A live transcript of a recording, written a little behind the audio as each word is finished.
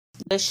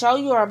The show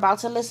you are about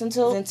to listen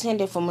to is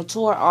intended for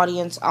mature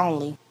audience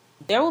only.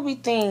 There will be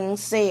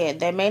things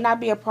said that may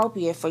not be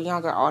appropriate for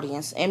younger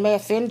audience and may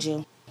offend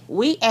you.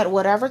 We at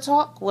Whatever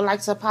Talk would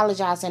like to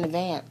apologize in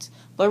advance,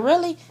 but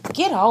really,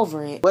 get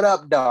over it. What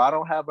up, dog? I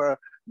don't have a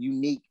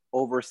unique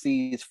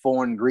overseas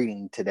foreign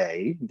greeting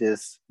today.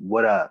 Just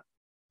what up,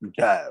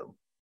 go?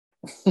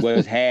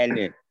 What's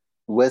happening?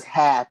 What's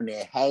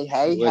happening? Hey,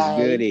 hey, What's hey.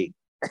 goody?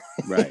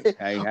 Right.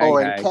 Hey, hey,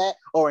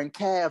 or hey. In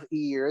calf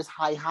ears.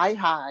 Hi, hi,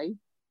 hi.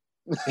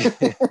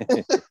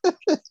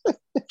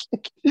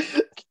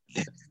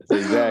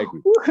 Exactly.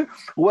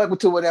 Welcome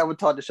to Whatever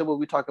Talk, the show where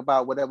we talk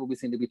about whatever we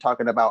seem to be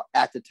talking about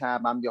at the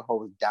time. I'm your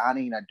host,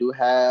 Donnie, and I do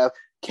have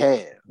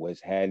Kev.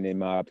 What's happening,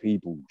 my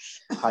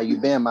peoples? How you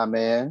been, my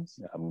man?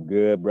 I'm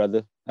good,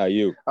 brother. How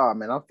you? Oh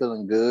man, I'm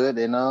feeling good,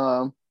 and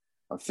I'm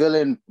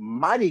feeling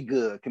mighty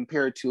good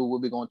compared to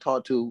what we're going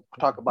to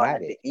talk about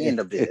at the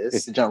end of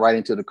this. Jump right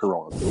into the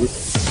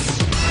coronavirus.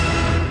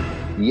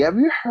 You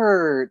ever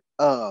heard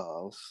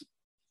of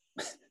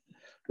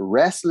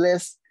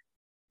restless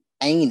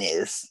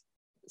anus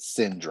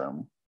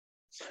syndrome?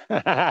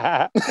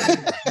 No,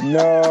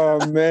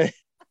 man.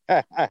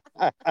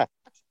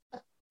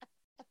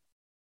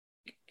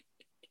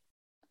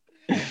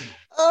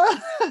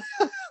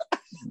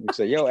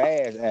 So your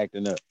ass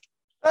acting up.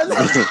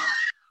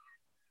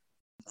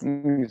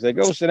 You say,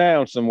 go sit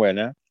down somewhere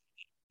now.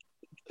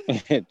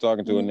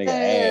 Talking to a nigga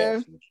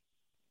ass.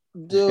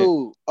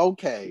 Dude,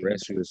 okay.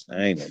 Restless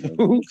anus.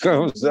 Who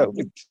comes up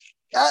with...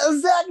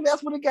 Exactly.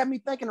 That's what it got me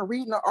thinking of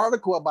reading an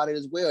article about it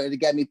as well. And it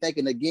got me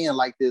thinking again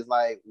like this,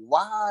 like,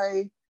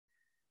 why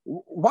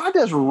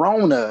does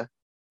Rona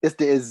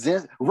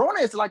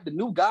Rona is like the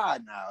new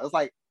god now. It's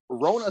like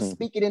Rona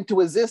speaking into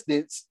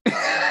existence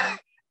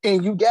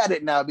and you got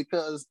it now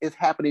because it's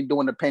happening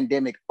during the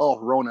pandemic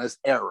of Rona's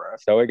era.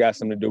 So it got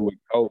something to do with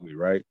COVID,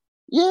 right?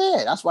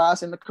 Yeah, that's why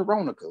it's in the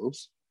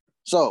Coronicles.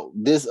 So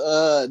this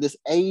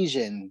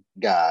Asian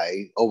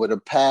guy over the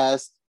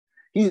past,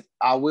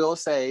 I will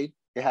say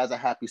it has a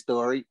happy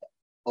story.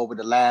 Over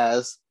the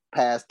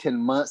past 10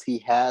 months, he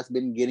has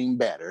been getting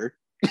better.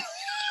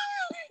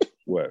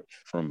 What?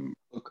 From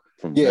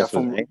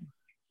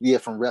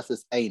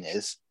restless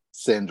anus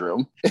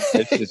syndrome.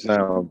 That just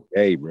sounds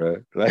gay,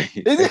 bro. Like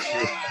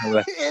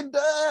it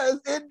does.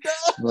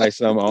 Like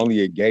something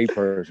only a gay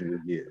person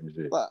would get.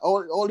 Like,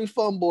 only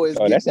fun boys.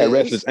 Oh, that's that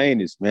restless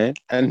anus, man.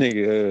 That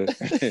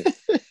nigga.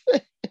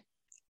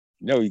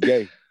 No, he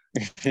gay.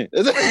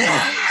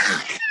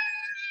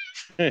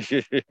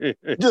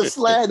 Just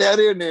slide that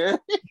in there.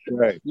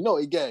 Right. You know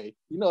he gay.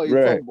 You know he's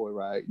a fun boy,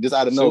 right? Just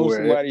out of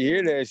nowhere. Somebody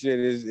hear that shit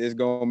is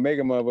gonna make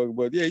a motherfucker.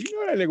 But yeah, you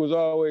know that nigga was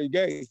always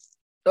gay.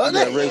 That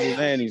restless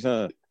anus,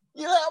 huh?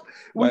 Yeah.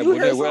 Like,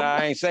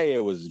 I ain't say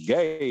it was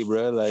gay,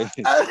 bro. Like,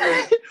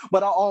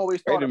 but I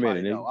always thought about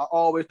it, though. I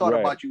always thought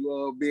about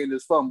you being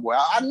this fun boy.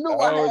 I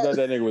always thought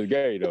that nigga was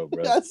gay, though,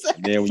 bro. And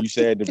then when you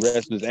said the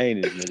restless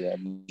anus,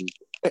 nigga,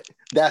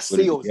 that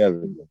seals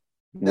it.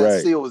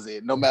 That seals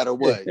it, no matter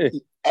what.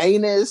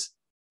 Anus,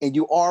 and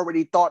you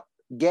already thought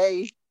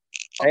gay.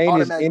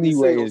 Anus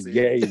anyway is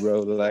gay, bro.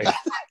 Like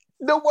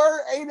the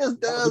word anus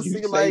does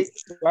seem like.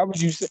 Why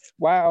would you say?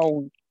 Why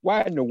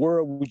in the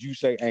world would you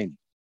say anus?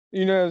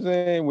 You know what I'm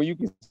saying? When you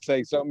can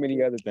say so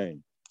many other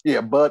things. Yeah,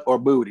 butt or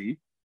booty.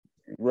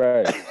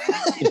 Right.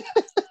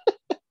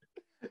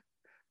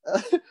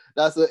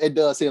 It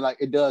does seem like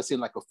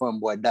a fun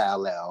boy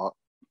dial out.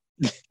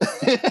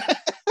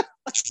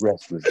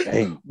 Restless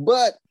anus.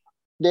 But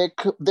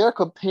they're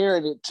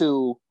comparing it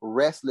to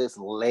restless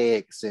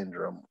leg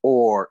syndrome,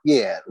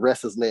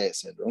 restless leg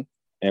syndrome.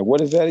 And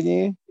what is that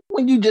again?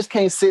 When you just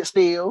can't sit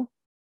still.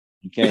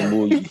 You can't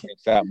move. You can't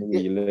stop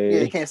moving your legs.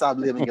 Yeah, you can't stop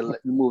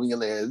moving your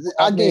legs.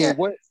 Again,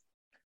 what?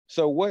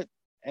 So what?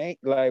 Ain't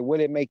like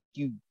would it make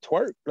you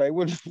twerk? Like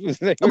what? You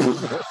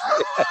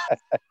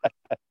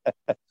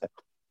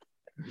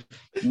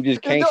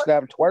just can't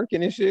stop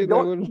twerking and shit.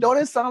 Don't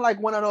it sound like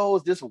one of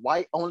those just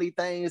white only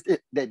things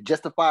that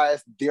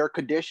justifies their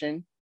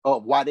condition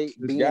of why they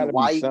being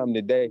white? Be something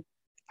today.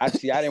 I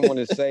didn't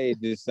want to say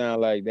it. Just sound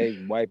like they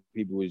white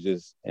people was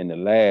just in the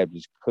lab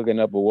just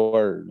cooking up a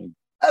word.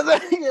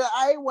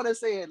 I ain't want to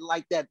say it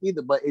like that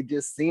either, but it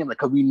just seemed like,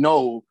 because we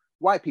know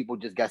white people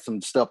just got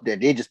some stuff that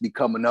they just be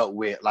coming up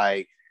with,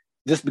 like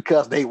just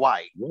because they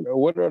white.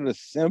 What are the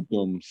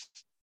symptoms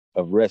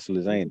of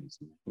restless anus?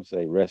 Let's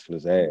say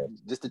restless ass.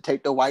 Just to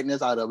take the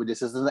whiteness out of it.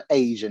 This is an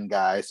Asian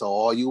guy, so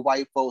all you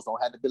white folks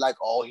don't have to be like,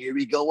 oh, here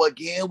we go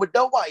again with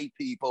the white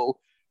people.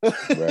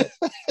 Right.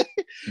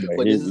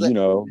 But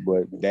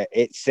that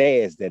it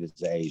says that it's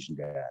an Asian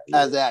guy.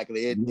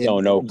 Exactly. You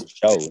don't know for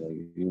sure.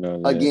 You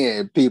know.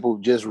 Again, people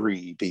just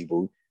read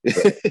people.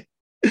 Right.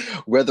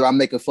 Whether I'm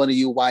making fun of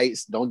you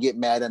whites, don't get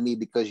mad at me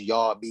because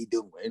y'all be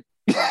doing.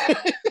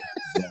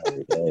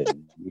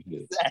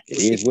 It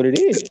is what it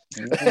is.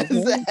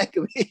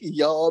 Exactly.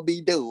 Y'all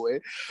be doing.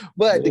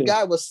 But the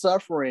guy was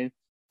suffering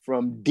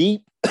from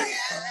deep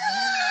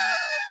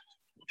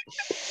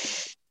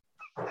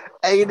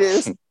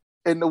anus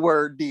and the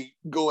word deep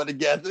going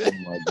together. Oh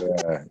my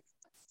God.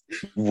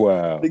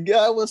 Wow. The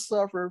guy was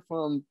suffering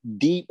from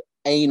deep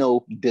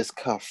anal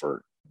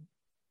discomfort.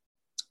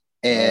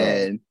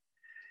 And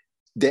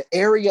the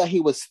area he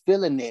was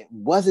feeling it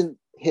wasn't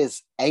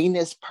his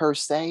anus per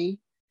se.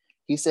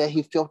 He said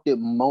he felt it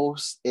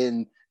most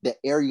in the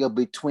area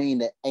between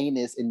the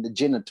anus and the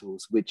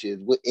genitals, which is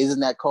what isn't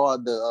that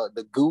called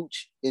the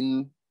gooch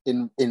in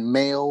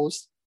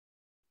males?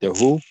 The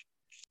who?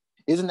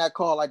 Isn't that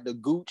called like the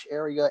gooch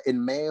area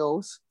in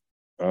males?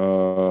 That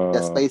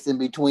Uh, space in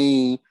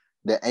between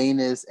the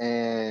anus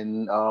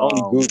and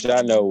only gooch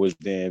I know was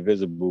the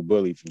Invisible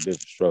Bully from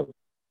Different Struggle.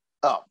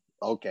 oh,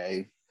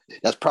 okay.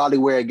 That's probably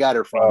where it got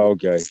it from. Oh,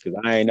 okay. Because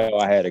I ain't know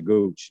I had a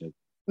gooch.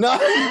 No.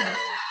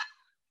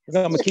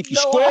 I'm gonna keep you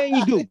square in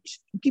your gooch.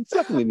 You keep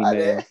fucking with me,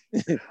 man.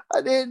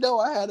 I didn't know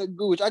I had a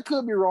gooch. I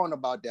could be wrong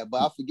about that,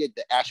 but I forget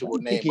the actual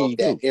name of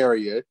that do?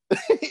 area.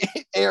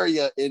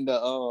 Area in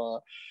the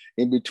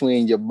in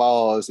between your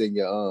balls and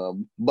your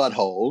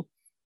butthole.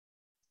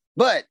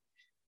 But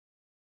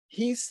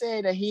he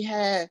said that he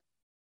had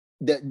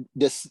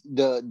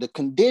the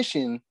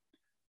condition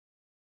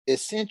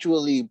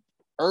essentially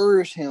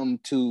urged him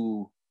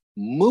to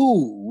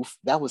move.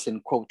 That was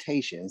in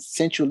quotations.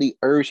 Essentially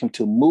urged him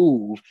to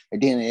move,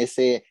 and then it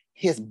said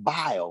his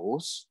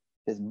bowels.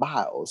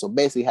 So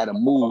basically had to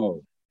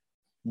move.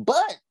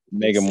 But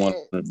make him want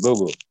to boo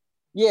boo.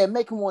 Yeah,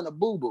 make him want to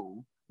boo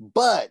boo.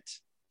 But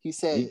he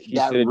said he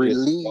that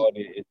relief.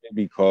 It should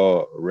be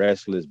called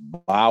restless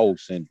bowel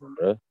syndrome,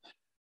 bro.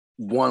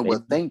 One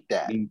would think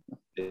that.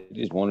 They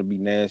just want to be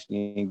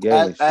nasty and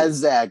gay.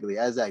 Exactly.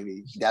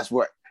 That's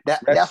where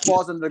that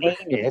falls under the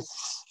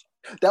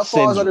that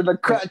falls under the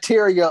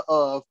criteria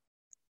of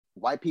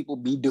white people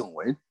be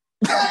doing.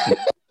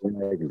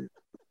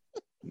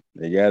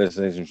 They gotta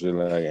say some shit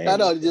like anus.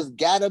 No, just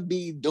gotta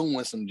be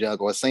doing some junk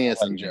or saying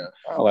some junk.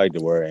 I like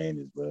the word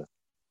anus, bro.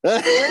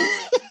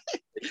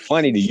 It's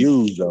funny to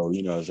use though,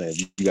 you know what I'm saying?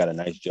 If you got a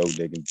nice joke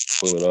they can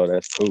pull it off,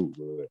 that's cool.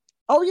 But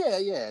oh yeah.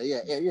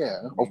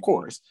 Of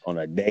course. On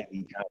a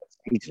daily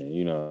conversation,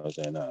 you know what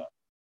I'm saying?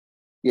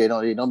 Yeah,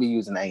 don't be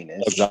using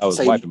anus. I was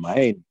wiping my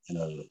anus. You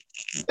know.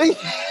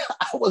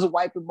 I was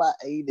wiping my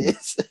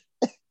anus.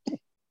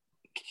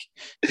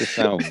 It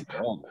sounds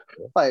wrong.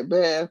 Like,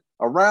 man,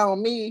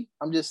 around me,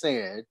 I'm just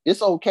saying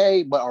it's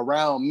okay, but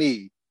around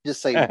me,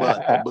 just say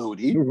butt or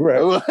booty.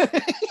 Right.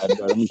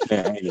 Let me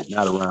say anus,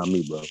 not around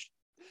me, bro.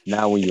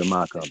 Not when you're in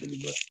my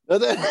company, bro.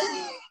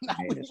 Not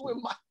when you're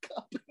in my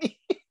company.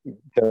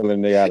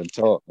 Telling they how to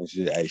talk and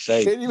shit. Hey,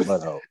 say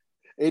butthole.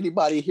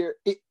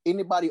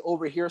 Anybody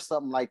overhear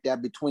something like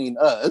that between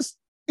us?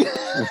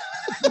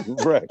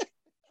 Right.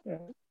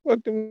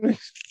 Fuck them niggas.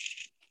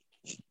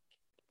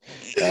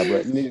 Bro,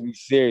 you need to be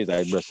serious,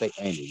 like, bro. Say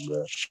anus,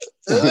 bro.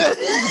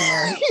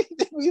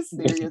 Be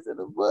serious in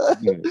the butt.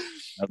 Yeah.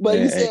 But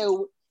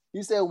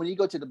you said when you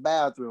go to the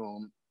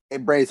bathroom,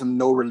 it brings him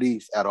no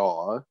relief at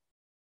all.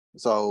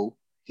 So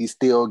he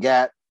still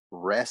got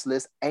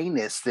restless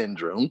anus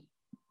syndrome.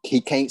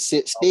 He can't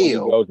sit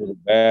still. When you go to the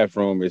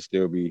bathroom, it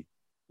still be.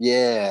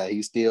 Yeah,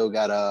 he still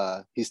got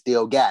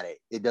it.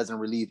 It doesn't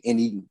relieve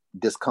any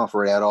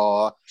discomfort at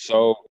all.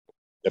 So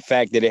the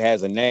fact that it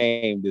has a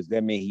name, does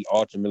that mean he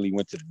ultimately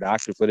went to the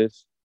doctor for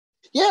this?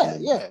 Yeah.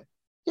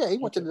 He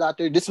went to the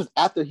doctor. This was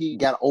after he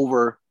got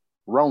over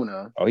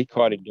Rona. Oh, he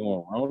caught it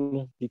during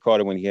Rona? He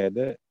caught it when he had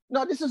that?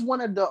 No, this is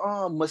one of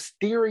the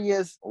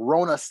mysterious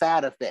Rona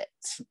side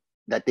effects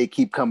that they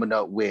keep coming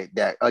up with.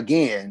 That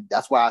again,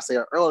 that's why I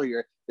said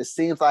earlier, it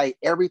seems like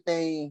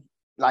everything,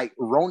 like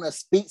Rona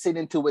speaks it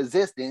into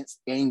existence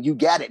and you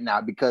got it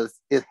now because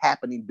it's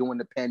happening during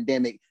the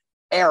pandemic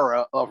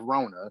era of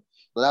Rona.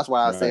 So that's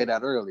why I said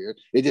that earlier.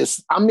 It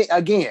just, I mean,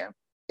 again,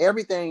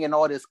 everything and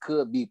all this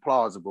could be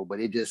plausible, but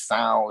it just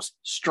sounds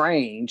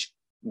strange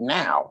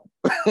now.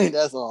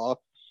 That's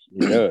all.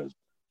 It does.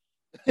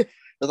 It's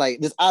like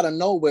this out of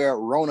nowhere,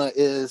 Rona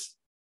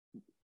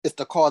it's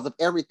the cause of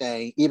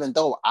everything, even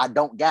though I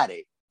don't got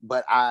it,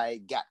 but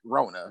I got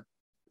Rona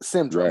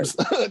symptoms.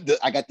 Right.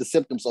 I got the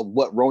symptoms of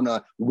what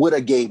Rona would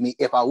have gave me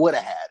if I would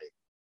have had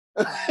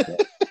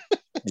it.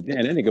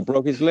 Damn, that nigga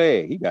broke his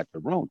leg. He got the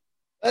Rona.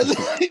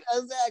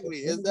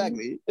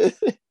 Exactly.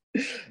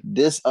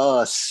 This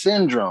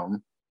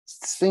syndrome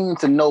seems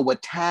to know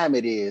what time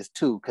it is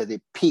too, because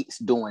it peaks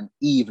during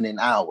evening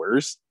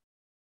hours.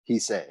 He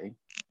say,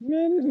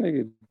 "Man, this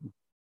nigga."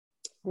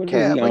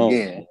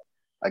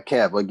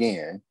 Cab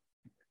again.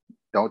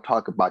 Don't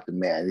talk about the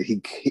man.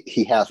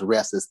 He has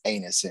restless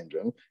anus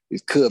syndrome.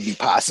 It could be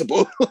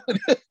possible.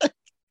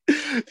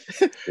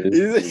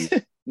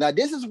 Now,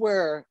 this is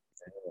where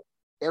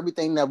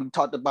everything that we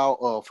talked about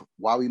of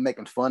why we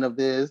making fun of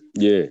this,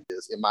 in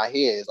my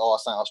head, it all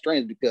sounds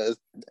strange because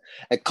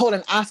a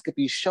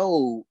colonoscopy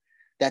showed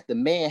that the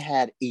man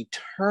had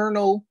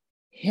eternal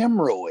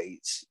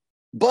hemorrhoids,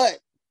 but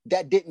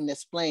that didn't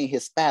explain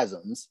his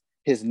spasms.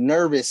 His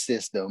nervous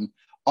system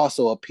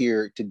also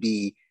appeared to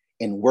be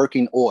in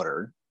working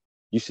order.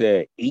 You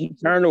said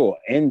eternal or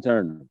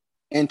internal?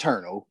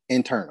 Internal.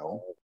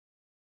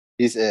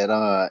 He said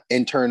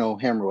internal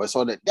hemorrhoids.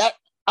 So that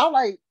I'm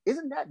like,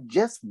 isn't that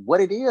just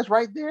what it is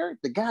right there?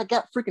 The guy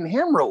got freaking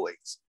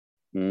hemorrhoids.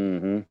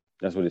 Mm-hmm.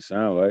 That's what it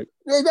sounds like.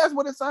 Yeah, that's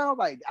what it sounds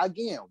like.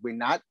 Again, we're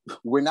not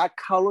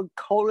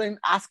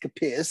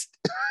colonoscopists,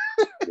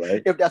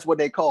 Right. if that's what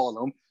they call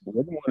them.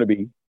 What do you want to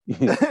be?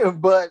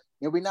 But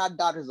we're not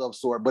doctors of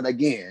sort. But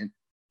again,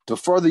 the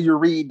further you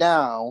read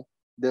down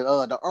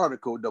the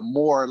article, the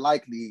more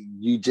likely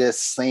you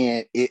just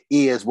saying it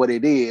is what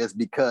it is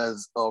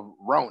because of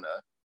Rona.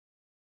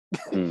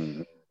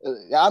 Mm.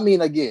 I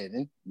mean,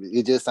 again,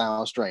 it just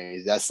sounds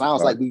strange. That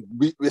sounds like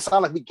it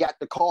sounds like we got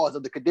the cause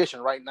of the condition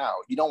right now.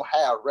 You don't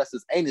have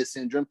restless anus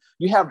syndrome.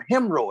 You have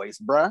hemorrhoids,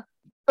 bruh.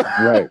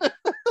 Right.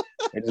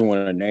 I just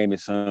want to name it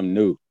something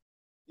new.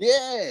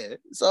 Yeah.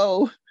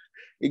 So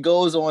it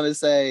goes on to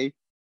say,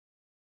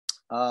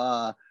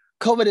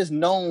 COVID is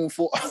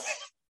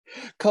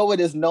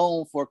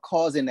known for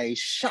causing a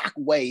shock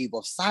wave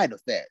of side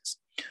effects,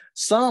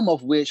 some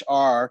of which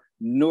are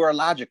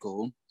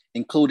neurological,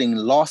 including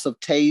loss of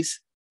taste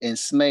and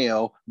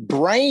smell,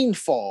 brain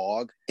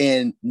fog,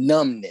 and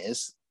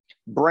numbness.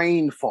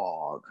 Brain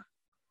fog.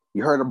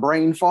 You heard of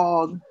brain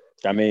fog?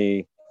 I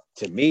mean,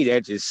 to me,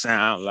 that just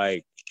sound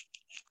like,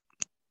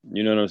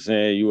 you know what I'm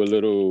saying? You a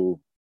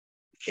little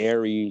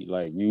airy,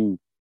 like you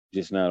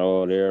just not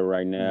all there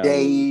right now.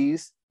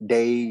 Days.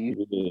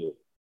 Yeah,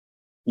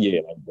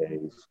 like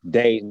days.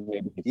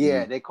 Maybe.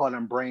 Yeah, they call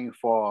them brain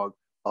fog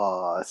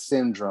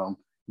syndrome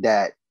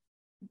that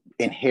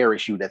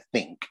inherits you to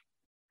think,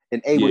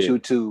 enables you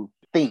to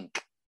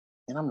think.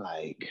 And I'm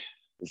like,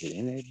 is it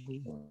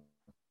enable?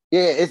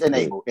 Yeah, it's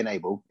enable. I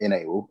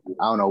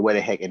don't know where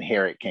the heck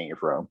inherit came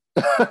from.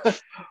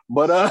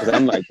 But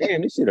I'm like,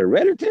 damn, this shit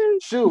hereditary?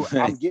 Shoot,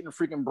 I'm getting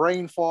freaking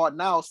brain fog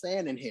now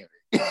saying inherit.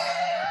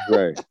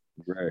 Right.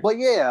 But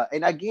yeah,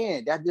 and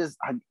again,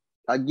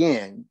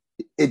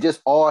 it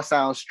just all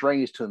sounds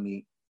strange to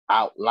me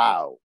out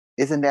loud.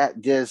 Isn't that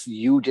just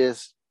you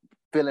just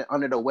feeling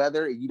under the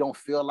weather? You don't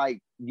feel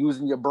like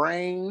using your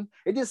brain?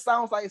 It just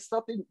sounds like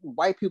something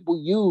white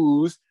people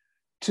use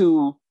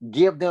to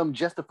give them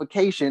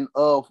justification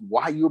of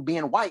why you're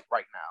being white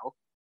right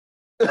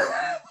now.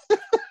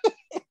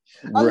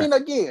 I mean,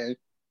 again,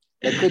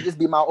 it could just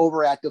be my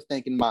overactive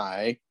thinking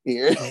mind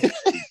here.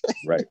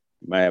 Right.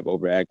 Might have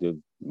overactive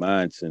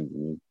mind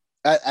syndrome.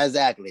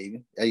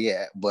 Exactly.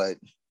 Yeah, but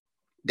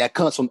that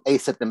comes from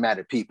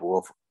asymptomatic people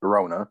of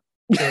Corona.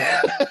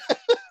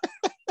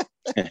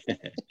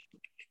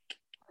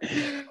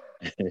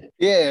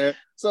 Yeah,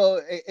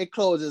 so it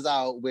closes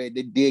out where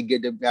they did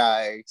get the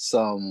guy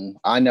some,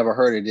 I never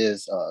heard of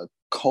this,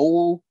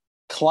 clozapam,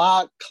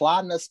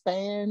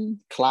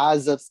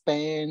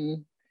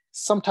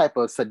 some type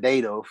of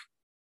sedative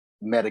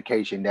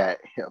medication that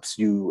help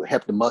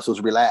the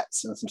muscles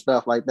relax and some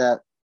stuff like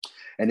that.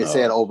 And it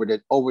said over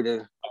the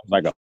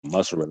like a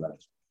muscle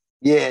relax.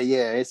 Yeah,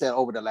 it said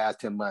over the last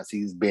 10 months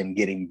he's been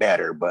getting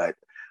better, but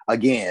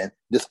again,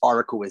 this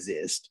article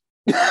exists.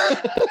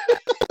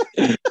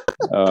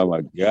 Oh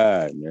my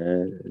God,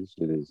 man. This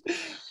shit is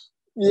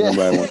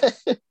nobody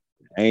wants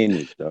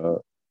anus,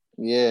 dog.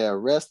 Yeah,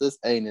 restless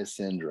anus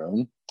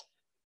syndrome.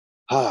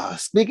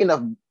 Speaking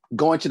of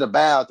going to the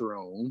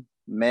bathroom,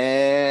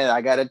 man,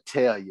 I gotta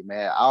tell you,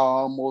 man, I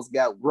almost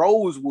got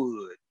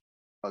Rosewood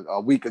a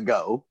week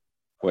ago.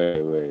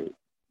 Wait.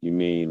 You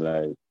mean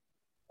like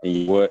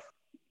what?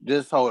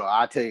 Just hold on,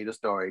 I'll tell you the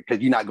story because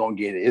you're not gonna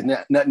get it. It's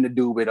nothing to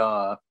do with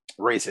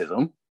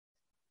racism,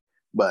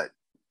 but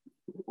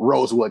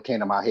Rosewood came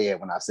to my head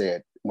when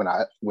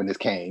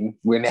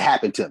it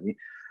happened to me.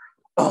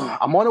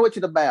 I'm on the way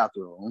to the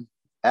bathroom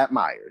at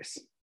Myers,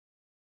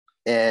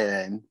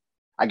 and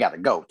I gotta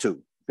go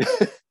too.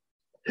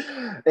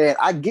 And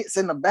I gets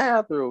in the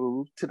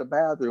bathroom.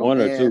 One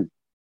or two?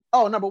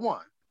 Oh, number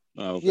one.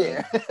 Oh,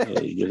 okay.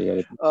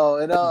 Yeah. Oh,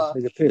 and I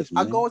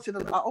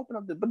open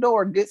up the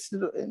door, gets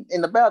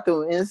in the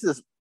bathroom, and it's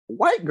this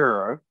white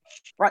girl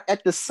right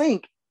at the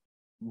sink,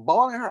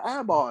 bawling her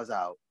eyeballs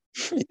out.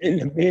 In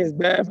the men's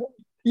bathroom?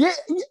 Yeah.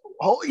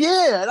 Oh,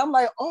 yeah. And I'm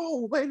like,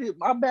 oh, wait,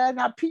 my bad.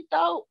 And I peeked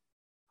out.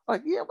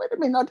 Like, yeah, wait a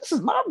minute. No, this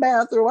is my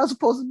bathroom. I'm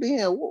supposed to be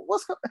in.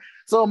 What's going on?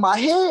 So in my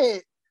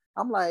head,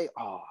 I'm like,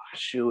 oh,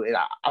 shoot. And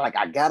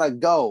I gotta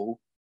go,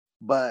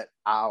 but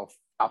I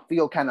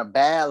feel kind of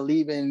bad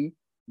leaving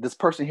this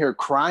person here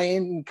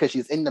crying because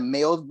she's in the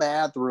male's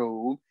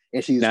bathroom.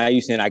 And she's now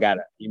you saying I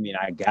gotta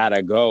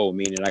go,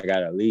 meaning I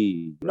gotta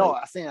leave. Right? No,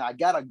 I'm saying I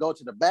gotta go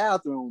to the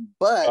bathroom,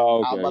 but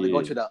I'm about to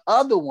go to the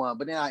other one.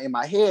 But then in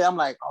my head, I'm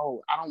like,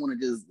 oh, I don't want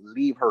to just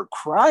leave her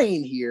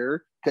crying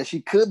here because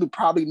she could be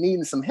probably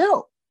needing some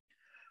help.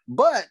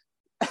 But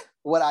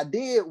what I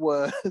did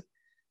was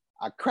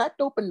I cracked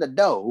open the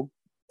door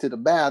to the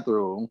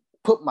bathroom,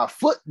 put my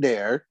foot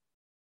there,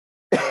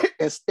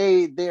 and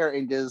stayed there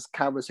and just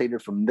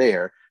conversated from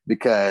there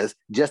because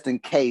just in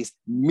case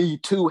Me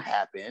Too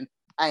happened,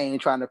 I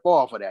ain't trying to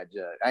fall for that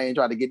judge. I ain't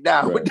trying to get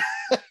down with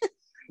that.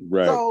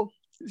 Right. So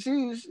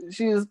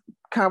she's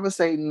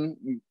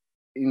conversating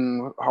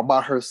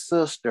about her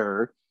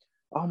sister.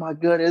 Oh my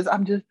goodness,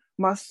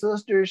 my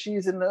sister,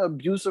 she's in an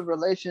abusive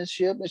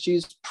relationship and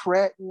she's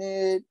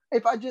pregnant.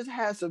 If I just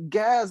had some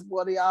gas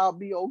money, I'll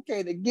be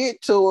okay to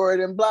get to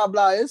her and blah,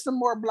 blah. It's some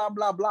more blah,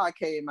 blah, blah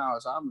came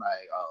out. So I'm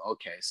like, oh,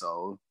 okay.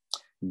 So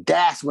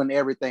that's when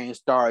everything's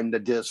starting to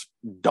just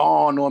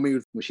dawn on me.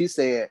 When she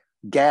said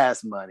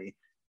gas money,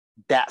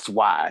 that's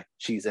why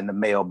she's in the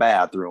male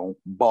bathroom,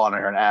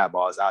 balling her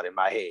eyeballs out in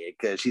my head,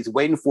 because she's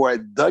waiting for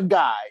the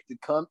guy to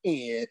come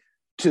in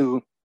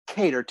to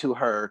cater to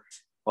her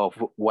of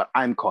what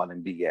I'm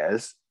calling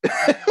BS.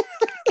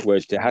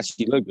 How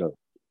she look though?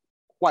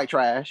 White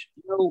trash.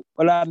 You know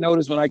what I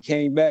noticed when I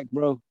came back,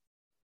 bro,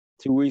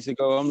 2 weeks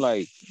ago? I'm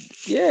like,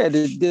 yeah,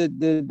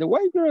 the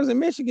white girls in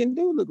Michigan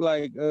do look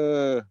like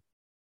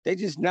they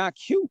just not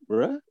cute,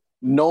 bro.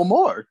 No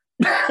more.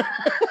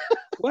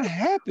 What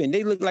happened?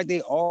 They look like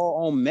they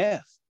all on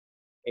meth.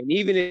 And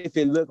even if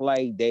it looked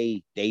like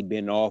they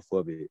been off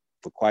of it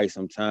for quite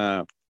some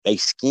time, they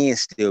skin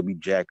still be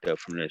jacked up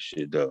from that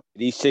shit though.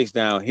 These chicks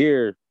down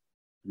here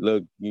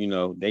look,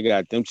 they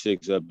got them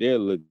chicks up there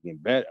looking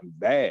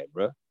bad,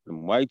 bro.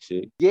 Them white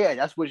chicks. Yeah,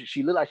 that's what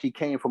she looked like. She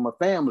came from a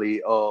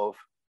family of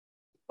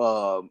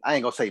I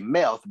ain't gonna say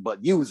meth,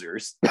 but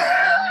users.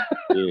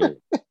 Yeah.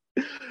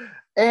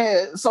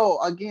 And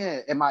so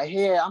again, in my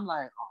head, I'm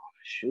like, oh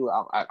shoot,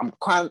 I'm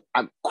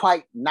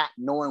quite not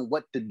knowing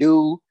what to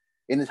do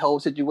in this whole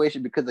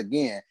situation, because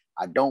again,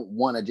 I don't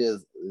want to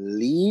just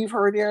leave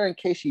her there in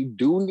case she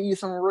do need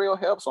some real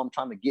help. So I'm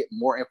trying to get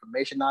more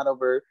information out of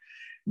her,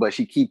 but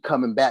she keep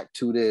coming back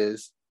to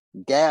this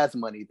gas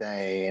money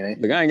thing.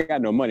 Look, I ain't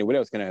got no money. What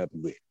else can I help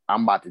you with?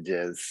 I'm about to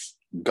just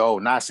go.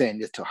 Not saying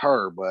this to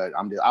her, but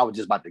I was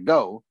just about to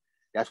go.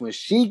 That's when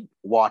she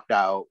walked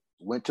out,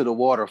 went to the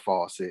water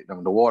faucet,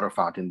 the water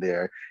fountain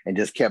there, and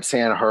just kept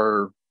saying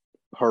her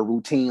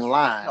routine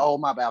line. Oh,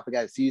 my bad, I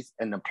forgot. She's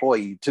an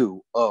employee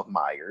too of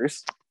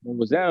Myers.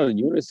 Was that a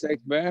unisex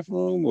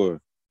bathroom or?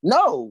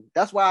 No,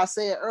 that's why I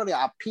said earlier.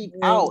 I peeked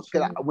out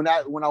because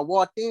when I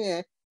walked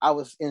in, I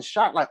was in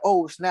shock. Like,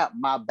 oh snap,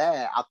 my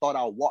bad. I thought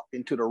I walked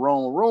into the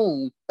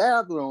wrong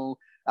bathroom.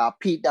 I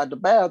peeked out the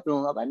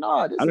bathroom. I was like,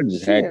 no, this. I would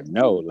just had to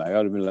know. Like, I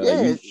would have been like,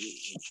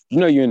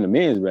 yeah. You're in the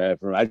men's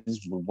bathroom. I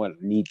just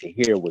need to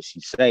hear what she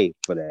say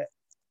for that.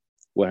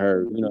 With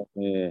her, you're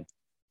in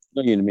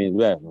the men's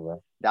bathroom,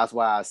 right? That's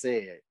why I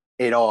said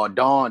it all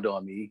dawned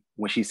on me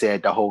when she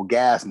said the whole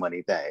gas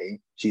money thing.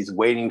 She's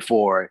waiting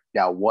for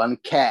that one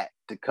cat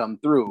to come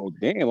through. Well,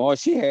 damn, all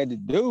she had to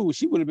do,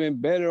 she would have been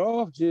better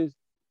off just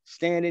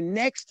standing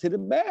next to the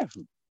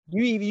bathroom.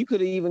 You could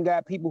have even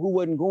got people who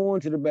wasn't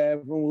going to the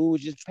bathroom, who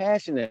was just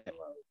passing that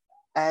road.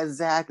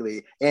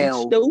 Exactly. And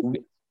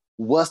stupid.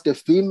 Was the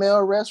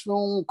female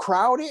restroom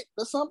crowded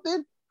or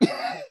something?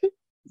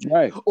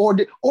 Right. Or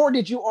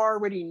did you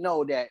already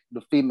know that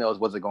the females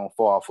wasn't gonna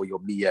fall for your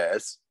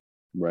BS?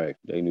 Right.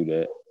 They knew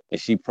that. And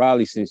she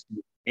probably, since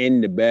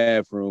in the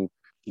bathroom,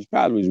 she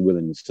probably was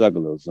willing to suck a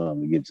little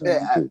something to get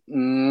something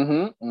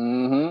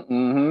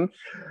too.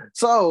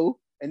 So,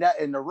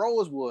 and the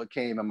rosewood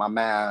came in my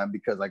mind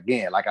because,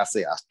 again, like I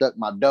said, I stuck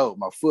my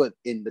foot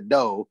in the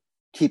dough,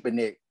 keeping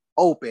it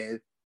open.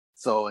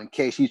 So in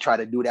case you try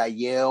to do that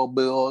Yale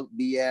Bill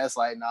BS,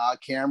 like, nah,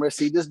 camera,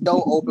 see this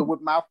dough open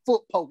with my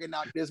foot poking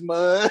out this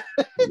mud.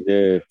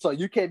 Yeah. So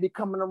you can't be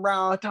coming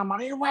around talking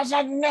about, it was a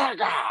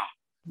nigga.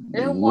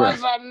 It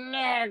was a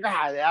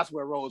nigga. That's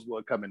where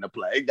Rosewood come into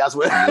play. That's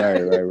what.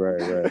 Right.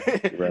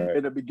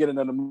 In the beginning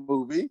of the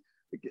movie.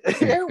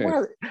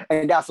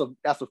 And that's a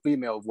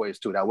female voice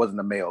too. That wasn't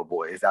a male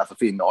voice. That's a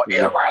female.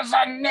 Yeah. It was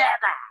a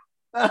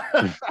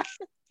nigga.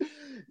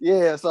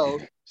 Yeah, so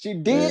she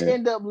did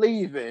end up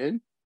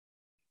leaving.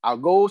 I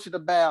go to the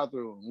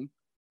bathroom,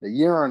 the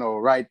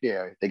urinal right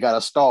there. They got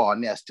a stall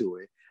next to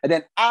it. And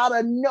then out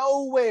of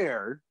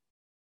nowhere,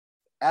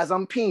 as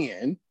I'm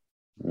peeing,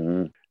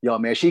 yo,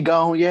 man, she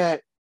gone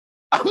yet?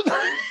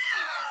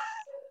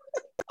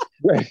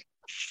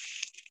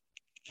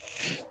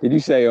 Did you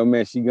say, oh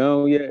man, she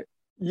gone yet?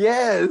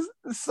 Yes,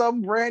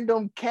 some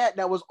random cat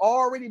that was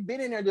already been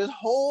in there this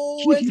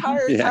whole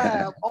entire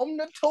time on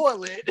the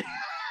toilet.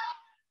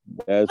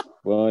 That's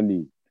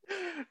funny.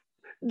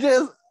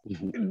 Just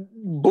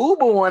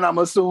boo-booing, I'm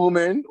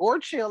assuming, or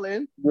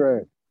chilling.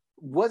 Right.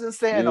 Wasn't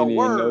saying a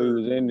word. Know he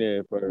was in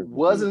there first.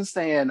 Wasn't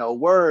saying a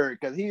word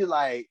because he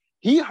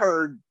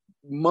heard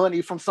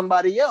money from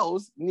somebody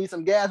else, need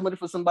some gas money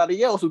for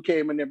somebody else who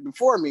came in there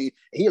before me.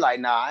 He like,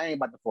 nah, I ain't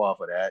about to fall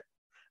for that.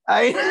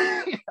 I'm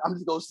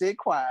just gonna sit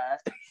quiet.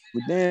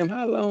 But damn,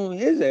 how long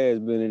his ass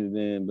been in the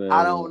damn bag?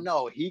 I don't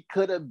know. He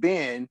could have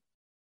been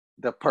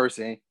the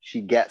person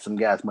she got some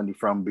gas money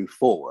from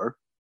before.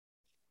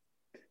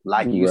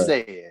 Like you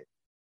said.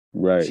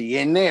 Right. She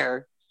in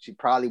there. She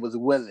probably was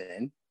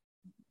willing.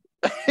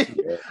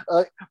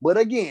 But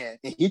again,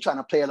 he trying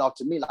to play it off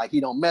to me like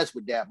he don't mess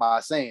with that by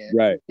saying,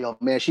 right, yo,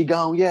 man, she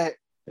gone yet?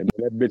 And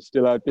that bitch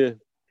still out there.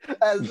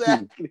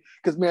 Exactly.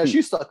 Because, man,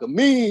 she suck a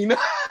mean.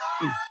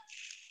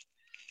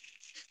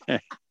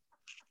 I'm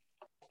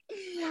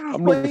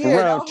looking for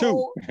round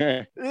two.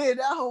 That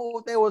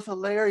whole thing was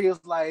hilarious.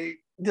 Like,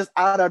 just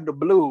out of the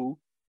blue,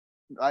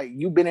 Like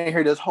you've been in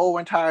here this whole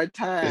entire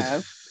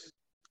time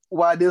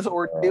while this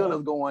ordeal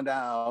is going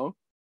down,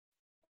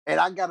 and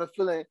I got a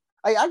feeling.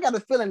 I got a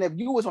feeling if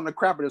you was on the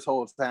crapper this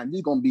whole time,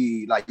 you're gonna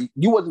be like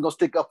you wasn't gonna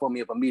stick up for me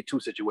if a Me Too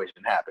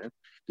situation happened.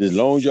 As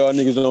long as y'all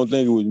niggas don't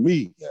think it was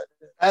me.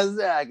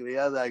 Exactly.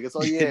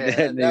 So yeah,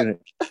 that nigga.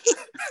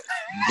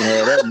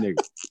 Yeah, that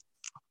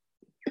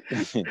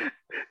nigga.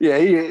 Yeah,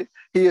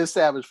 he is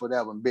savage for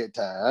that one big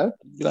time.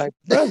 Be like,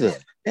 brother,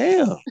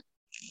 damn.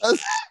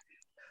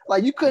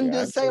 Like you couldn't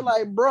just say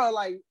like, bro,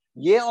 like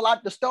yell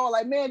out the store,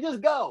 like, man, just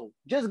go,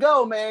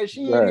 man.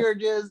 She in here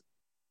just.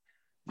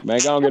 Man, I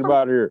don't get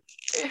about here.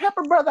 Help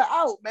her brother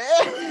out,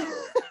 man.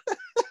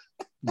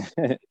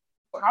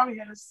 Probably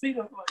had his feet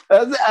up.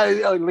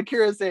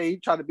 Lakira said he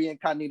tried to be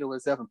incognito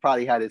himself and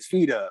probably had his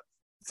feet up,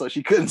 so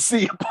she couldn't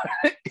see him.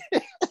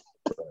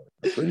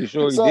 I'm pretty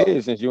sure he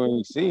did since you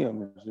ain't see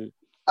him. And shit.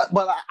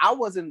 But I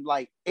wasn't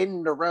like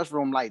in the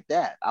restroom like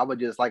that. I was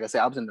just, like I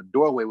said, I was in the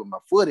doorway with my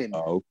foot in.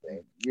 Oh,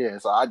 okay. Yeah,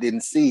 so I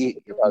didn't see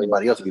if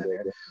anybody else was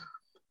there.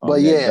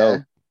 But yeah,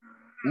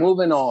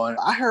 moving on.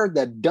 I heard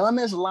the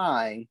dumbest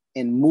line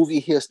in movie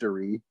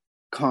history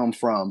come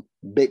from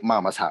Big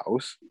Mama's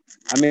House.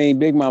 I mean,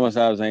 Big Mama's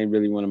House ain't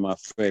really one of my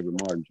favorite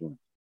Martin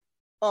joints.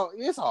 Oh,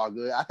 it's all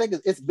good. I think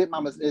it's Big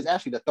Mama's. It's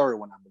actually the third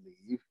one, I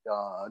believe.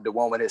 The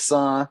one with his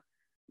son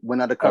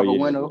went undercover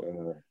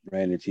window.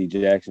 Brandon T.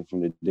 Jackson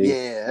from the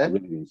day. Yeah, I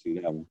really didn't see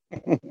that one.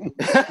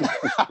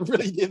 I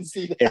really didn't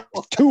see that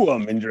one. Two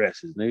of them in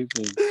dresses.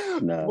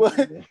 No.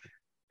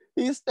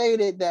 He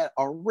stated that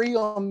a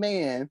real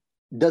man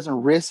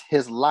doesn't risk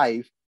his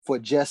life for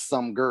just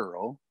some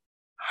girl.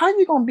 How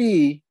you gonna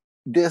be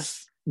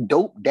this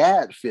dope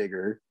dad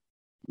figure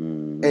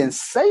and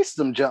say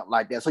some junk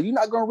like that? So you're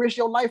not gonna risk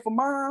your life for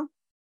mom?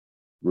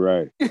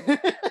 Right.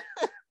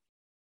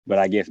 But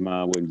I guess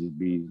mom wouldn't just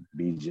be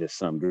just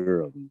some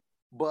girl.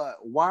 But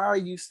why are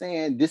you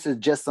saying this is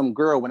just some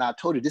girl when I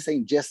told you this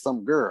ain't just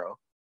some girl?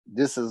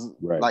 This is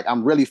like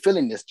I'm really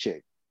feeling this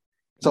chick.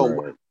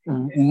 So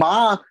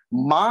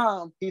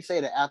mom, he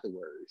said it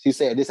afterwards. He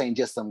said this ain't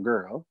just some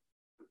girl.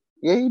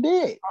 Yeah, he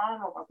did. I don't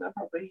know about that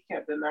part, but he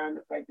kept denying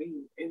the fact that he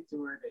was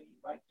into her, that he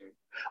liked her.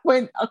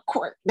 When of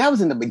course that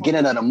was in the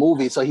beginning of the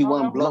movie, so he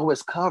wouldn't blow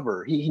his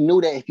cover. He knew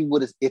that if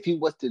he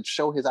was to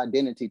show his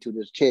identity to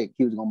this chick,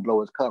 he was gonna blow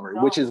his cover,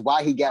 which is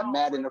why he got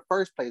mad in the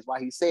first place. Why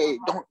he said,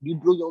 "Don't you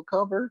blew your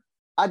cover?"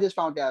 I just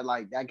found that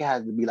like that guy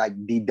has to be like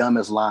the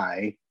dumbest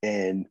line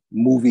in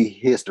movie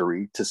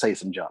history to say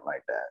some junk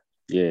like that.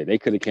 Yeah, they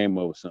could have came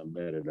up with something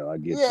better though. I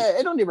guess. Yeah,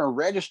 it don't even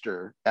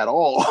register at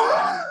all.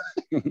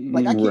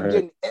 Like I keep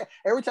getting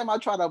every time I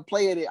try to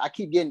play it, I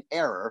keep getting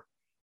error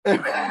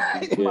in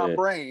my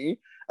brain.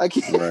 I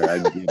get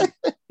it.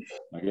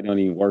 Like it don't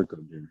even work up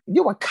there.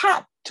 You're a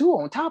cop too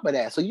on top of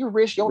that, so you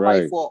risk your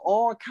life for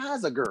all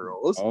kinds of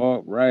girls.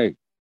 Oh, right.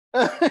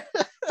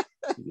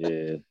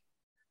 Yeah.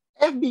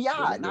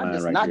 FBI,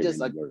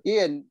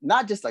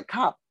 not just a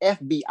cop.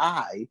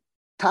 FBI,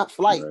 top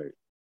flight.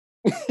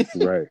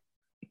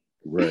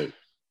 Right.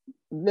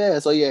 Yeah,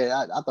 so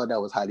yeah, I thought that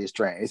was highly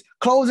strange.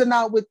 Closing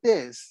out with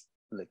this,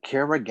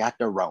 Lakira got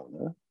the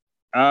Rona.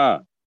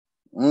 I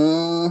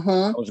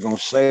was gonna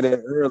say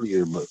that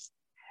earlier, but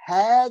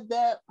had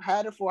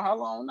it for how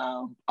long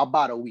now?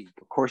 About a week.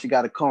 Of course, you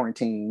got a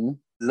quarantine.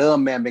 Little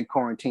man been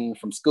quarantined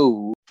from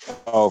school.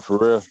 Oh, for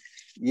real?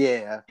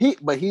 Yeah,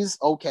 he's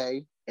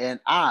okay, and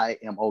I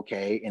am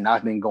okay, and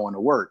I've been going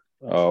to work.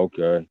 Oh,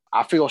 okay.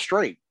 I feel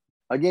straight.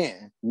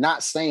 Again,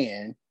 not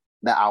saying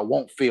that I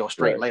won't feel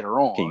straight later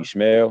on. Can you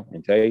smell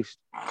and taste?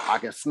 I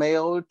can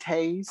smell,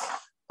 taste.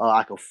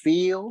 I can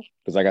feel.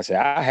 Because like I said,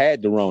 I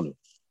had the Rona.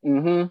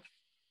 Mm-hmm.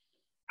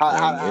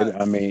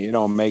 I mean, it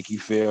don't make you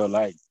feel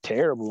like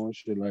terrible and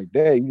shit like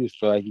that. You just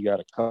feel like you got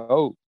a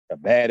cold, a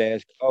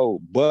badass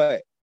cold,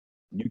 but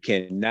you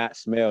cannot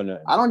smell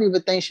nothing. I don't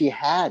even think she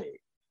had it.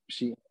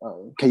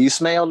 Can you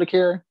smell the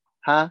cure?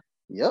 Huh?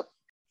 Yep.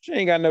 She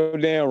ain't got no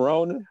damn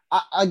Rona.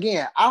 I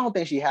don't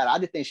think she had it. I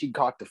just think she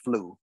caught the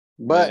flu.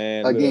 But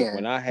man, again,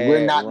 when I had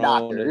we're not Rona,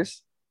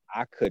 doctors.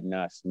 I could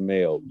not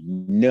smell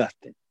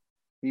nothing.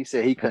 He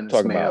said he couldn't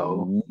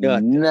smell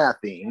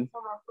nothing.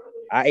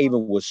 I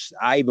even was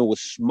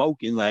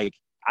smoking like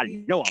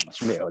I know I'm gonna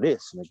smell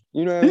this. Like,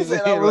 you know what I'm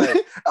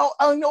saying?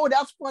 Oh no,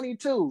 that's funny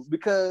too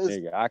because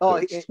I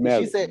could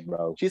smell it,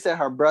 bro. She said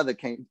her brother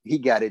he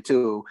got it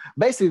too.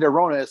 Basically, the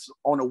Rona is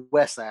on the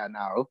west side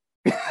now,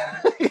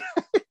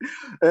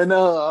 and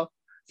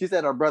she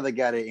said her brother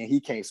got it and he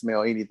can't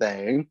smell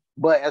anything.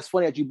 But it's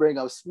funny that you bring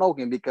up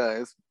smoking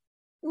because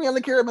me and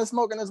Lakira been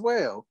smoking as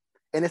well.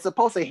 And it's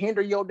supposed to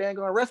hinder your dang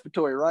on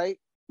respiratory, right?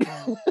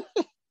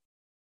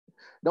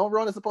 Don't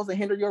Rona supposed to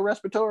hinder your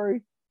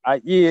respiratory?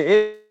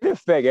 It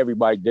affect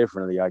everybody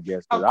differently, I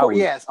guess. Of course,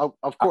 yes.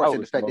 Of course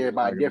it affect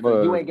everybody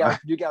differently.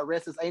 You got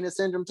restless anus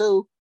syndrome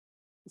too.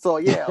 So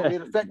yeah,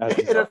 it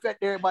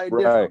affect everybody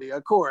differently,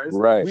 of course.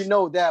 Right. We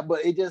know that,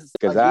 but it just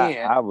because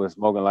I was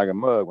smoking like a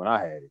mug when I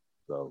had it.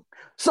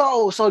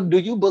 So do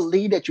you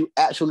believe that you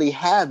actually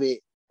had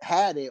it,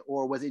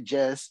 or was it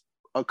just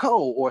a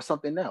cold or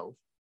something else?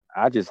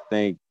 I just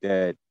think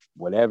that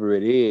whatever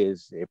it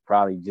is, it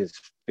probably just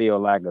feel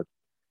like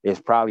it's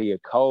probably a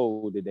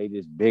cold that they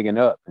just bigging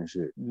up and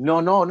shit.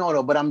 No.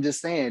 But I'm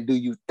just saying, do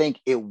you think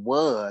it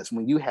was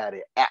when you had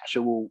an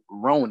actual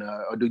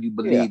Rona, or do you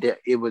believe that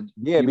it was?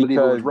 Yeah, because it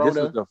was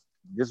Rona?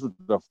 This was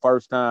the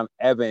first time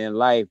ever in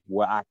life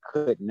where I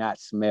could not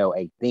smell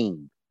a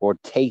thing or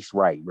taste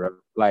right, bro.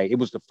 Like, it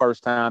was the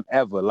first time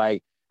ever.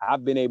 Like,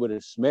 I've been able to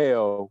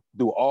smell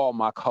through all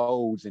my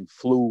colds and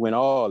flu and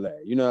all that.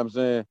 You know what I'm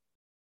saying?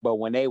 But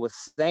when they were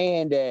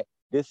saying that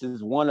this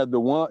is one of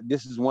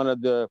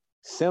the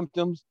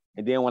symptoms,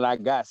 and then when I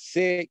got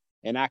sick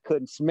and I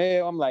couldn't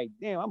smell, I'm like,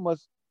 damn,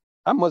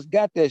 I must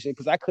got that shit,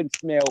 because I couldn't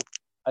smell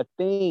a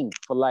thing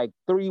for like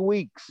 3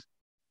 weeks.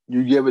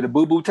 You give it a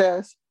boo-boo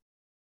test?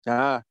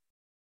 Uh-huh.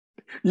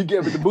 You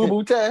give it the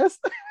boo-boo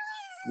test?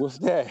 What's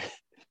that?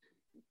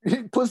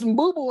 You put some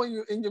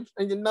boo-boo in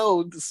your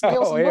nose to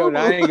smell some hell boo-boo. No,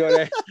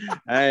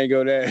 I ain't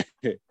go there.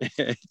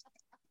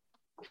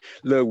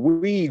 Look,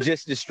 weed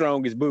just as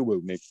strong as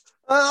boo-boo, nigga.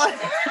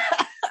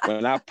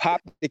 When I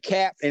popped the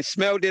cap and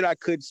smelled it, I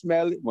couldn't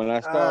smell it. When I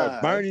started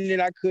burning it,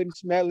 I couldn't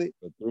smell it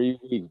for 3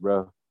 weeks,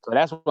 bro. So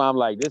that's why I'm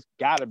like, this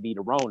gotta be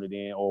the Rona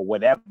then, or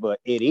whatever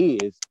it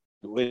is.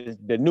 It's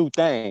the new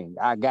thing.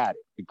 I got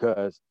it,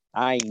 because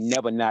I ain't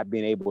never not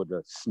been able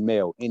to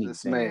smell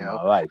anything in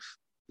my life.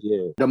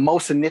 Yeah. The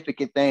most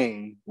significant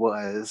thing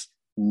was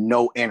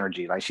no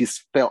energy. Like, she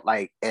felt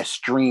like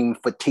extreme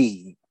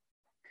fatigue.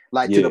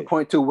 Like, to the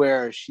point to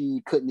where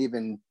she couldn't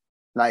even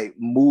like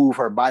move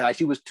her body. Like,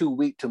 she was too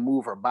weak to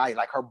move her body.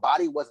 Like, her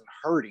body wasn't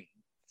hurting.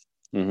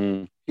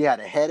 Mm-hmm. She had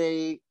a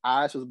headache,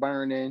 eyes was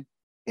burning,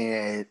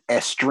 and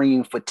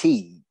extreme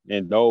fatigue.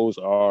 And those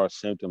are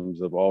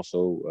symptoms of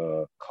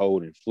also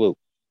cold and flu.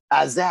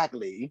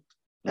 Exactly.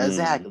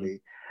 Mm-hmm.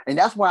 And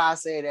that's why I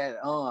say that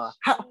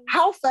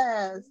how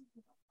fast,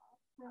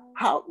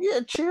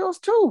 chills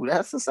too.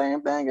 That's the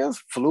same thing as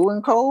flu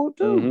and cold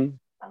too.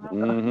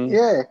 Mm-hmm.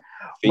 Yeah.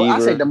 Fever.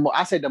 But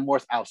I say the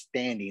most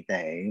outstanding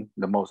thing,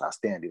 the most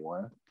outstanding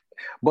one.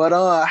 But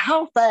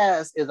how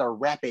fast is a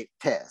rapid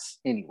test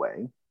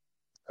anyway?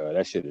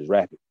 That shit is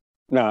rapid.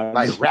 No,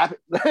 like rapid.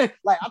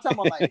 Like, I'm talking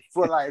about like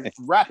for like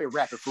rapid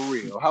for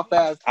real. How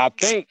fast? I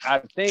think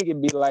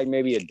it'd be like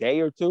maybe a day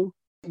or two.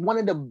 One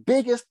of the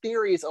biggest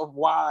theories of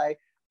why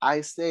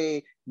I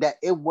say that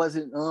it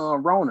wasn't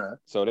Rona.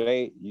 So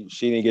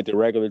she didn't get the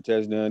regular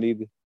test done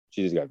either.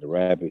 She just got the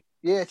rapid.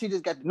 Yeah, she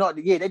just got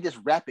they just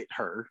rapid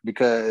her,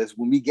 because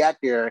when we got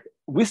there,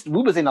 we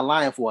was in the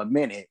line for a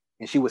minute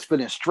and she was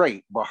feeling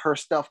straight, but her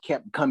stuff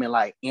kept coming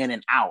like in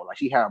and out. Like,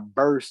 she had a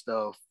burst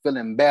of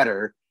feeling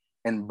better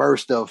and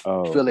burst of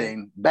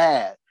feeling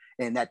bad.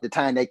 And at the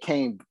time they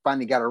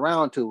finally got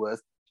around to us,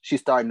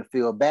 she's starting to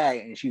feel bad,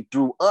 and she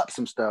threw up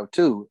some stuff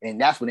too. And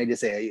that's when they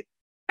just said,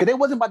 because they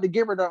wasn't about to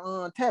give her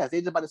the test.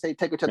 They just about to say,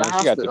 take her to the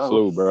hospital. She got the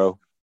flu, bro.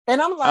 And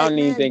I'm like, I don't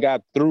even think I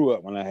threw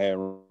up when I had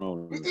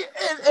Rona.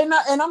 And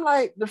I'm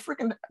like,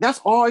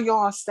 that's all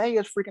y'all say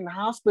is freaking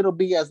hospital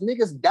BS.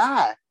 Niggas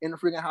die in the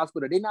freaking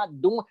hospital. They're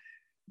not doing.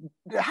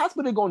 The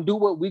hospital gonna do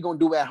what we gonna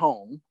do at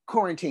home,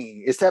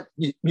 quarantine. Except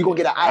you gonna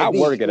get an IV. I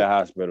work at a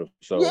hospital,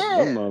 so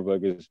them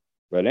motherfuckers.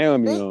 But they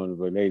don't be on,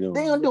 but they don't.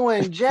 They don't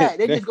doing jack.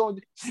 They just gonna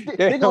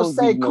they gonna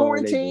say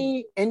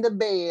quarantine in the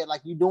bed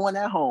like you doing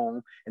at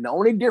home. And the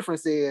only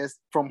difference is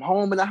from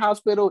home in the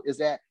hospital is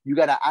that you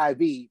got an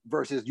IV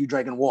versus you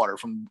drinking water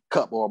from a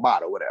cup or a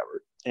bottle,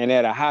 whatever. And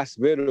at a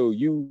hospital,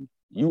 you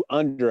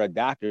under a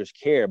doctor's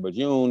care, but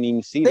you don't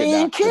even see the doctor. They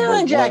ain't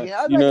caring, Jackie.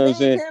 You know what I'm saying?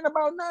 They ain't caring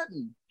about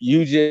nothing.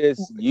 You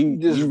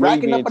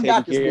racking really up a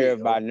doctor's taken care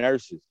of by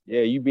nurses.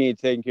 Yeah, you being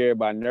taken care of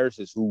by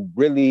nurses who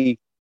really.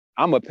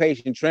 I'm a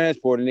patient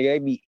transporter, nigga. They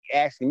be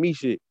asking me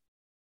shit.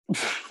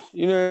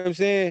 You know what I'm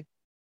saying?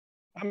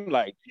 I'm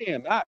like,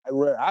 damn.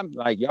 I'm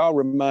like, y'all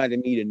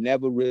reminded me to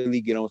never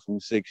really get on some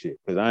sick shit,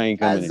 because I ain't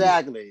coming.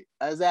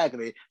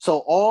 Exactly.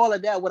 So all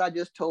of that, what I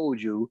just told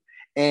you,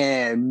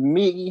 and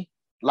me,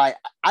 like,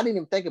 I didn't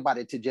even think about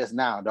it till just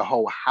now. The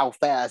whole how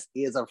fast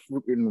is a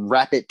freaking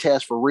rapid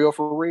test for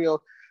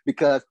real,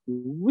 because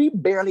we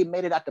barely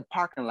made it out the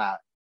parking lot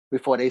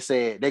before they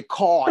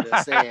called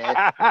and said,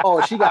 oh,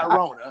 she got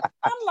Rona.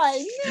 I'm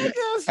like,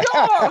 niggas,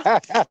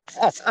 y'all.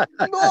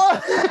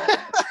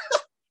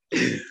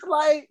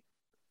 Like,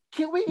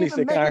 can we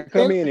even can I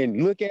come in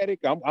and look at it?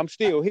 I'm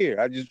still here.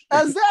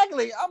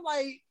 Exactly. I'm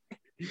like,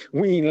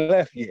 we ain't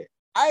left yet.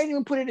 I ain't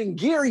even put it in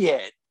gear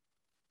yet.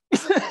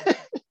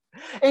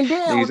 And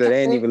then they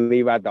didn't even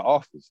leave out the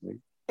office. Nigga.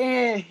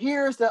 And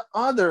here's the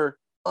other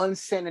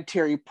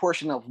unsanitary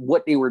portion of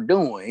what they were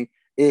doing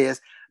is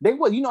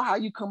you know how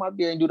you come up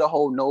there and do the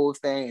whole nose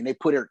thing and they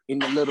put it in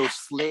the little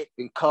slit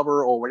and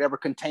cover or whatever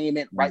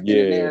containment right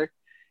in there.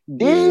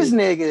 These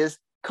niggas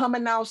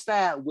coming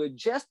outside with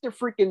just the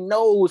freaking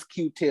nose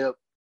Q-tip,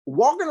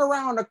 walking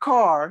around the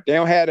car. They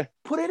don't have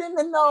put it in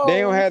the nose.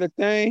 They don't have a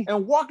thing.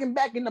 And walking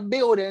back in the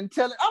building and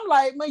telling, I'm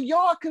like, man,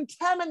 y'all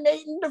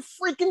contaminating the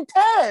freaking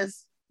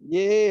test.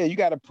 Yeah, you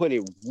got to put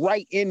it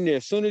right in there.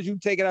 As soon as you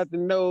take it out the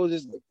nose,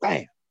 it's like,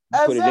 bam.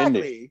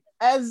 Exactly.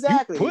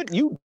 Exactly.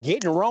 You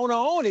getting Rona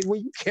on it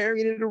when you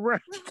carrying it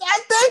around.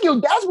 Thank you.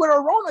 That's where the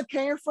Rona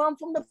came from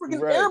the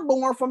freaking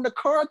airborne, from the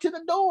car to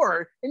the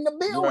door in the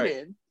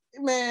building.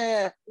 Right.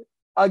 Man,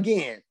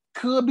 again,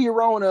 could be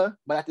Rona,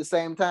 but at the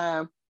same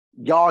time,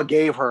 y'all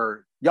gave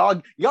her.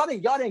 Y'all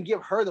didn't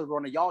give her the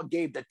Rona. Y'all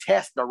gave the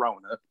test the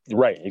Rona.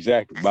 Right,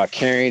 exactly. By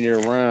carrying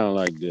it around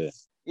like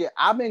this. Yeah,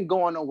 I've been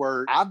going to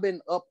work. I've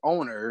been up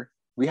on her.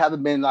 We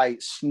haven't been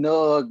like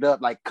snugged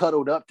up, like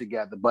cuddled up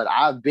together, but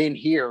I've been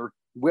here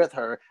with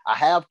her. I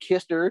have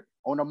kissed her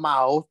on the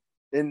mouth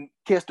and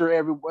kissed her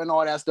everywhere and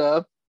all that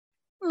stuff.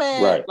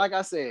 Man, like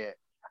I said,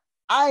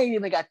 I ain't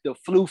even got the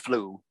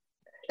flu.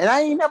 And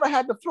I ain't never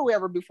had the flu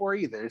ever before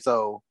either.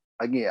 So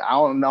again, I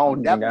don't know.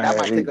 That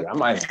might take a... I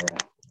might have.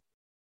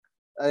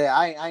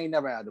 I ain't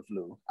never had the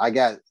flu. I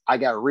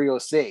got real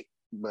sick,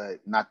 but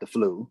not the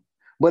flu.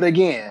 But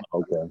again,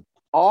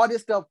 all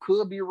this stuff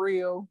could be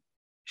real.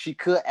 She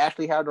could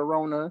actually have the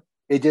Rona.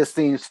 It just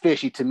seems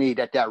fishy to me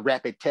that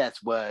rapid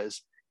test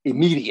was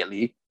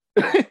immediately.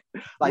 It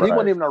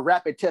wasn't even a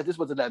rapid test. This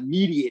was an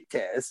immediate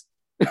test.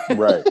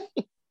 Right.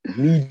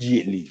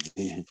 Immediately.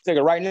 Take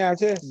it right now,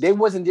 test. They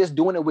wasn't just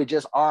doing it with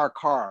just our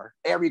car.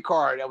 Every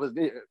car that was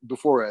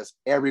before us,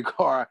 every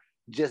car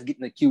just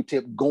getting a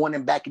Q-tip, going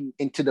and back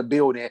into the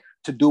building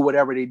to do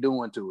whatever they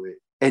doing to it.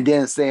 And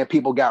then saying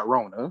people got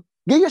Rona.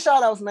 Give your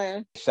shout outs,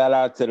 man. Shout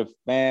out to the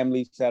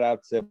family. Shout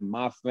out to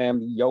my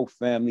family, your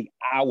family,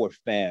 our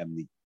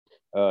family.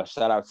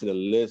 Shout out to the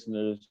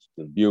listeners,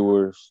 the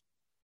viewers,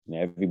 and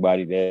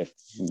everybody that,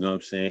 you know what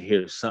I'm saying,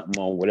 hears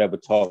something on whatever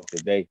talk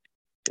that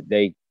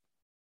they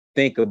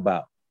think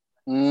about.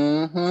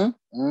 I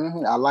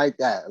like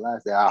that.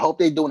 I hope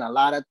they're doing a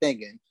lot of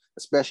thinking,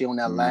 especially on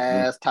that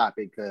last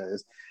topic,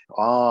 because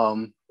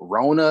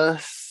Rona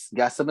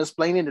got some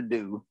explaining to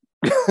do.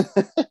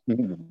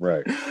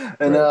 Right.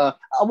 And I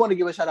want to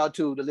give a shout out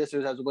to the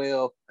listeners as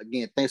well.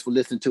 Again, thanks for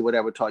listening to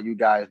whatever talk you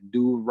guys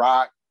do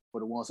rock. For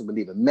the ones who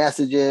believe in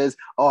messages.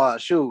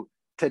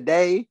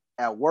 Today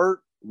at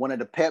work, one of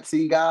the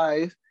Pepsi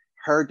guys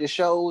heard the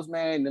shows,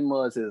 man. Them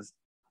was his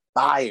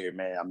fire,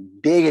 man. I'm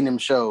digging them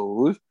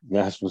shows.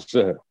 That's what's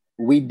up.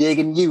 We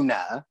digging you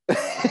now.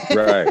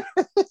 Right.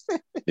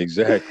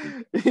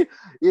 Exactly.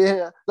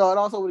 Yeah. So I'd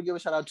also want to give a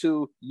shout out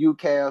to you,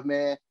 Kev,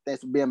 man.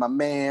 Thanks for being my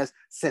man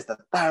since the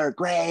 3rd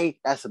grade.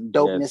 That's some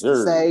dopeness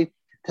to say.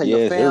 Tell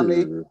your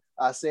family.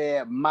 I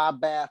said my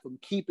bad for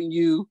keeping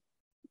you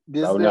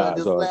this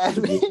last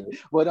week.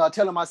 But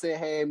tell them I said,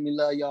 hey, me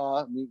love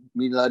y'all.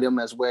 Me love them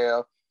as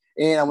well.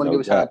 And I want to give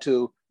a shout out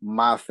to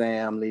my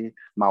family,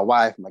 my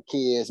wife, my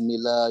kids. Me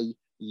love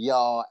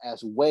y'all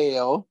as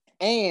well.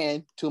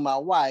 And to my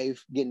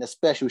wife, getting a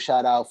special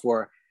shout out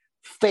for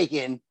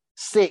faking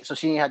sick so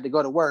she didn't have to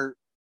go to work.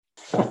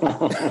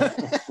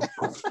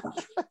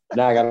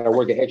 Now I gotta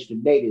work an extra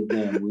day this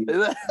damn week.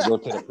 Go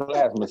to the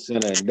plasma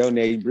center and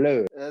donate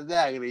blood.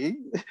 Exactly.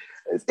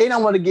 And I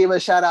want to give a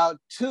shout out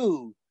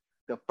to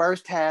the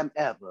first time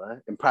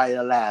ever, and probably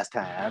the last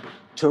time,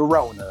 to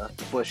Rona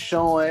for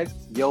showing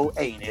your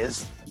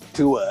anus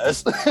to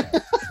us.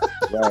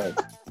 Right.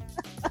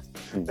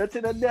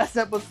 Until the next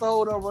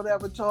episode of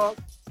Whatever Talk.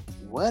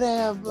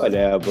 Whatever.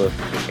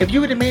 If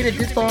you would have made it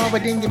this far,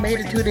 but then you made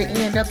it to the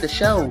end of the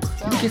show,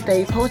 you can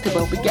stay posted,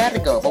 but we gotta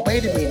go. But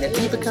wait a minute,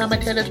 leave a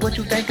comment, tell us what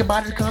you think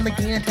about it. Come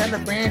again, tell a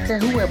friend, tell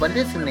whoever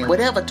listening.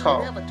 Whatever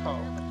talk.